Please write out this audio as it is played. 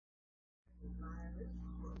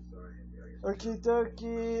Okie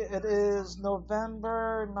dokie, it is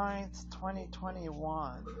November 9th,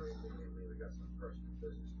 2021.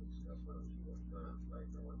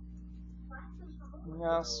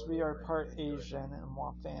 Yes, we are part Asian in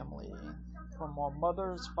my family. From my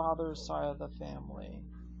mother's father's side of the family,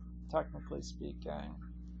 technically speaking,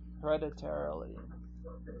 hereditarily.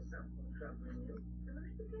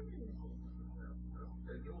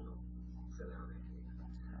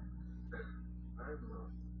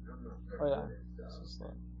 Oh yeah, this is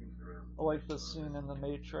I like the scene in the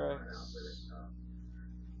Matrix.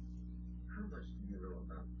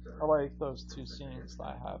 I like those two scenes that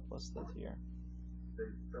I have listed here.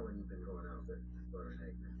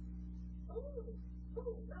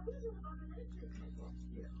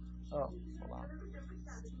 Oh, hold on.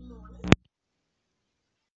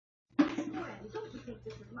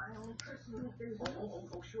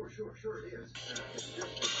 Oh, sure it is. It's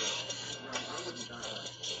just that, I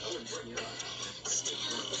wouldn't bring it up.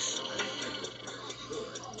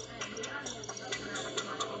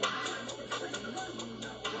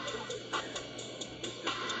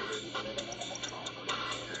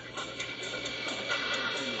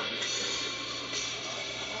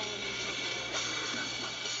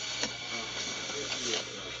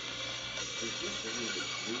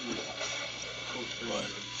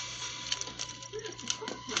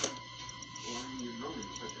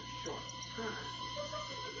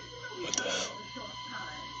 What the hell?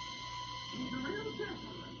 He's a real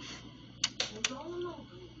gentleman. He's all alone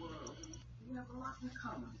in the world. We have a lot in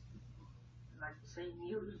common. Like the same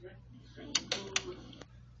music, the same food.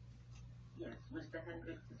 Yes, Mr.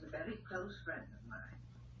 Hendricks is a very close friend of mine.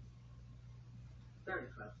 Very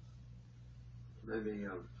close. Maybe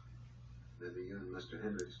you and Mr.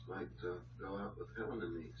 Hendricks might go out with Helen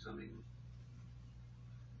and me some evening.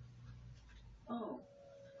 Oh,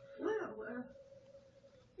 well,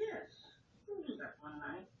 yes. We'll do that one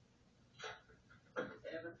night.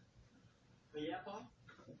 Evan? Yeah, Paul?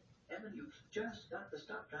 Evan, you've just got to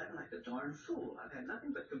stop driving like a darn fool. I've had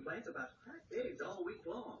nothing but complaints about cracked eggs all week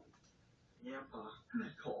long. Yeah, Pa.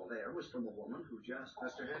 That call there was from a woman who just...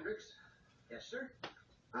 Mr. Hendricks? Yes, sir?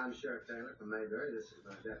 I'm Sheriff Taylor from Mayberry. This is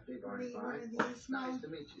my deputy, Barney Fine. Nice to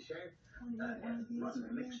meet you, Sheriff. Wasn't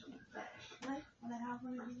a mix of bash.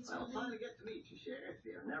 Well, fine to get to meet you, Sheriff.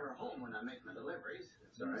 You're never home when I make my deliveries.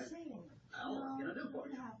 It's all right. Well, what can I do for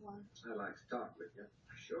you? I'd like to talk with you.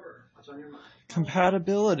 Sure. What's on your mind?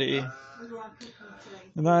 Compatibility.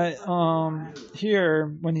 And that here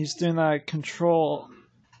when he's doing that Control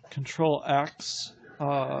X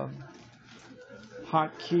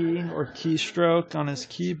hotkey or keystroke on his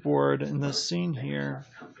keyboard in this scene here.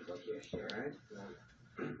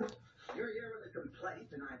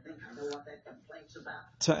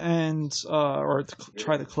 To end or to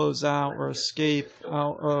try to close out or escape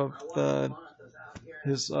out of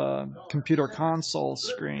his computer console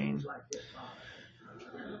screen.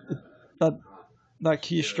 That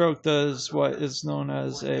keystroke does what is known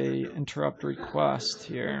as a interrupt request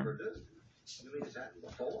here.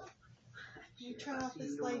 You turn off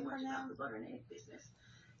this light for now?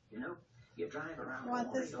 You know, you drive around.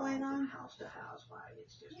 Want this light on? House to house. Why,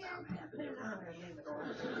 it's just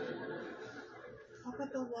I'll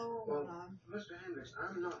put the lower one on. Mr. Hendricks,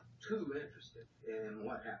 I'm not too interested in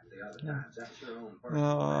what happened the other times. That's your own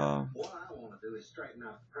personal matter. What I want to do is straighten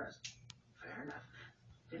out the present. Fair enough.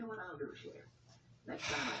 You know what I'll do, Sheriff? Next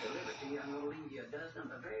time I deliver to you, I'm going to leave you a dozen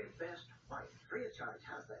of the very best white, free of charge.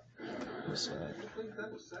 How's that? You think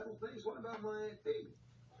that will settle things? What about my fee?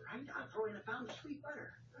 Right, I'll throw in a pound of sweet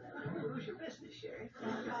butter. You'll lose your business, Sheriff.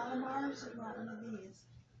 Mars is not one of these.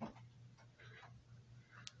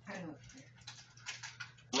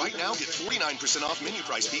 Right now, get 49% off menu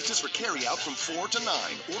price pizzas for carry-out from 4 to 9.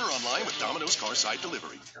 Order online with Domino's Carside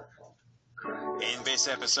Delivery. In this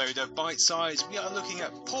episode of Bite Size, we are looking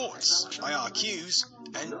at ports, IRQs,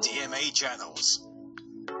 and DMA channels.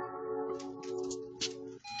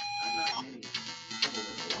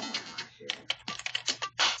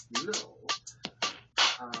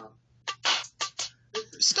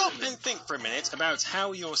 Stop and think for a minute about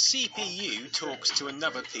how your CPU talks to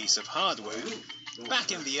another piece of hardware.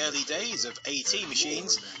 Back in the early days of AT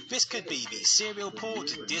machines, this could be the serial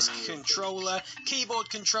port, disk controller, keyboard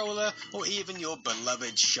controller, or even your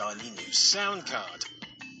beloved shiny new sound card.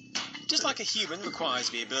 Just like a human requires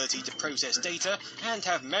the ability to process data and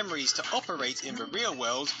have memories to operate in the real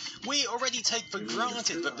world, we already take for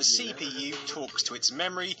granted that the CPU talks to its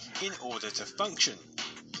memory in order to function.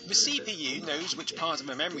 The CPU knows which part of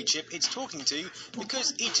a memory chip it's talking to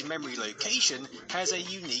because each memory location has a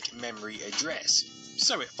unique memory address.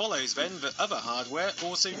 So it follows then that other hardware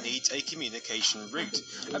also needs a communication route,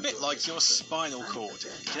 a bit like your spinal cord,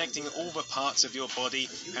 connecting all the parts of your body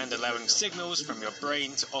and allowing signals from your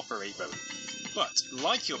brain to operate them. But,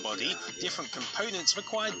 like your body, different components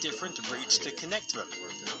require different routes to connect them.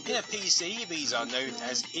 In a PC, these are known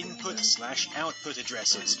as input/output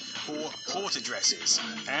addresses, or port addresses.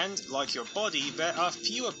 And, like your body, there are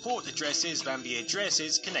fewer port addresses than the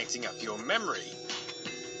addresses connecting up your memory.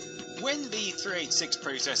 When the 386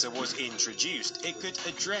 processor was introduced, it could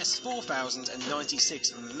address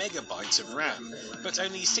 4096 megabytes of RAM, but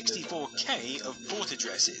only 64K of port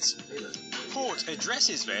addresses. Port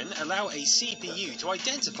addresses then allow a CPU to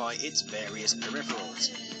identify its various peripherals.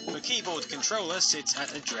 The keyboard controller sits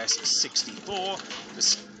at address 64,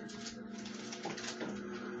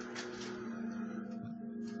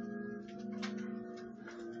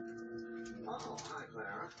 Oh, hi,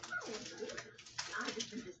 Clara. I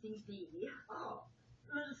just been to see Dee. Oh,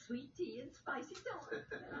 a little sweet tea and spicy donut.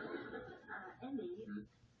 Andy,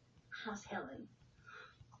 how's Helen?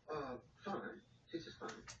 Fine. She's just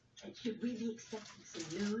fine. And should we be expecting some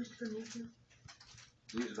news from you two?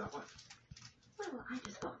 News about what? Well, I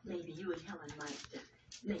just thought maybe you and Helen might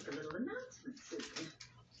make a little announcement soon.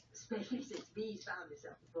 Especially since Bee's found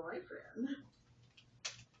herself a boyfriend.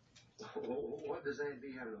 Oh, what does Aunt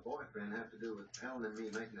Bee having a boyfriend have to do with Helen and me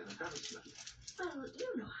making an announcement? Well,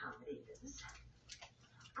 you know how it is.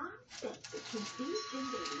 I bet that since Bee's been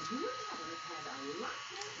dating, you and Helen have had a lot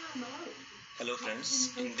more time alone. Hello friends,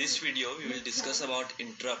 in this video we will discuss about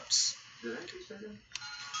interrupts. Did Aunt Bee say that?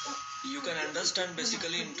 You can understand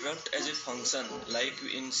basically interrupt as a function, like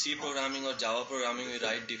in C programming or Java programming we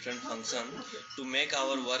write different function to make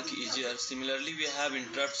our work easier. Similarly we have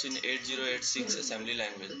interrupts in 8086 assembly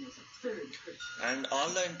language. And all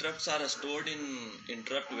the interrupts are stored in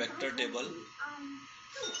interrupt vector table.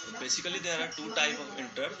 Basically there are two types of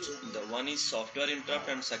interrupts. The one is software interrupt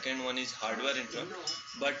and second one is hardware interrupt.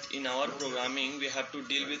 But in our programming we have to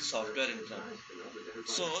deal with software interrupt.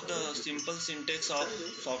 So the simple syntax of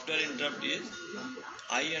software interrupt is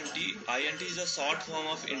INT. INT is a short form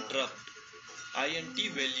of interrupt. INT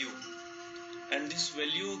value. And this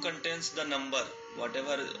value contains the number.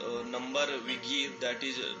 Whatever number we give, that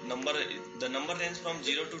is number. The number range from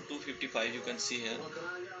 0 to 255. You can see here.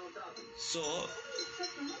 So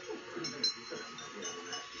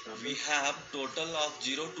we have total of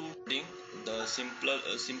 0 to 10. The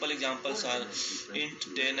simple examples are int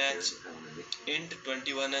 10h, int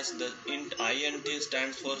 21h. The int int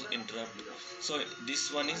stands for interrupt. So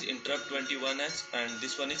this one is interrupt 21h and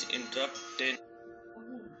this one is interrupt 10.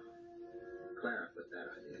 Clara put that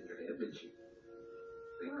idea in your head, didn't she?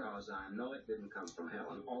 Because I know it didn't come from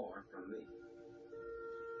Helen or from me.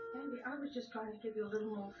 Andy, I was just trying to give you a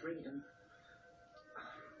little more freedom.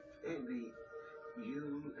 Andy,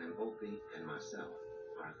 you and Opie and myself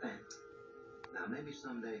are a family. Now maybe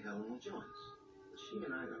someday Helen will join us. But she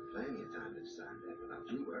and I got plenty of time to decide that without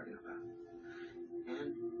you worrying about it.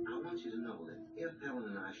 And I want you to know that if Helen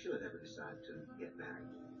and I should ever decide to get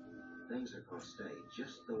married, things are going to stay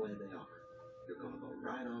just the way they are. You're going to go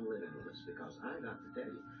right on living with us because I got to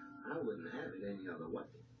tell you, I wouldn't have it any other way.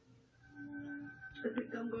 I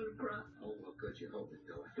think I'm going to cry. Oh, well, could you hold it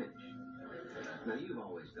till I finish? Now, you've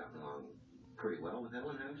always gotten along pretty well with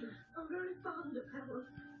Helen, haven't you? I'm very fond of Helen.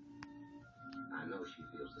 I know she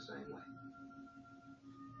feels the same way.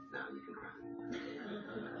 Now you can cry.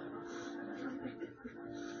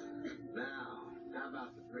 Now, how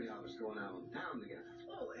about the three of us going out on town together?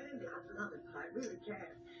 Oh, Andy, I'd love it. I really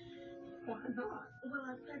can. Why not? Well,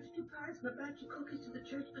 I pledged 2 pies and a batch of cookies to the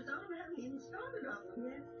church, but I don't have any started on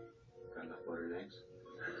them yet. Got enough butter and eggs?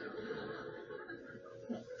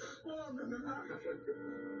 More than enough.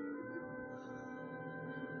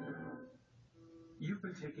 You've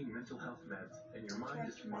been taking mental health meds, and your mind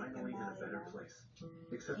is finally in a better place.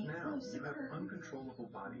 Except now, you have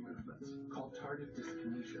uncontrollable body movements, called tardive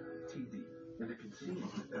dyskinesia, TD, and it can seem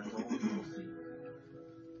that that's all you will see.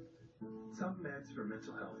 Some meds for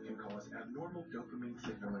mental health can cause abnormal dopamine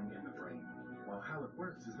signaling in the brain. While how it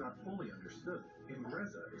works is not fully understood,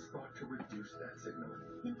 Ingrezza is thought to reduce that signaling.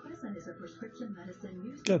 Ingrezza is a prescription medicine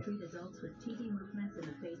used to treat adults with TD movements in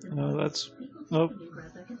the face and No, body. that's People taking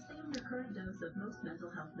Ingrezza can stay on their current dose of most mental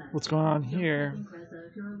health meds. what's going on here. Don't take Ingrezza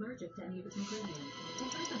if you're allergic to any of its ingredients.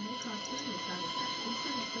 Ingrezza may cause serious side effects,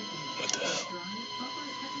 including sleepiness, drawing, awkward,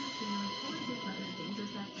 heaviness feeling, or do other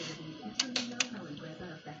dangerous activities until you know how Ingrezza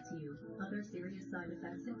affects you. Other serious side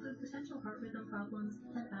effects include potential heart rhythm problems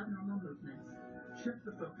and abnormal movements. Shift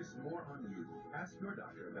the focus more on you. Ask your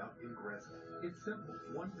doctor about Ingrezza. It's simple.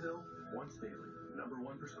 One pill, once daily.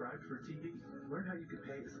 #1 prescribed for TB. Learn how you can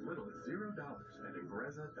pay as little as $0 at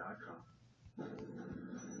Ingrezza.com.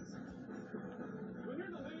 When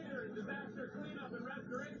you're the leader in disaster cleanup and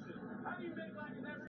restoration, how do you make like you never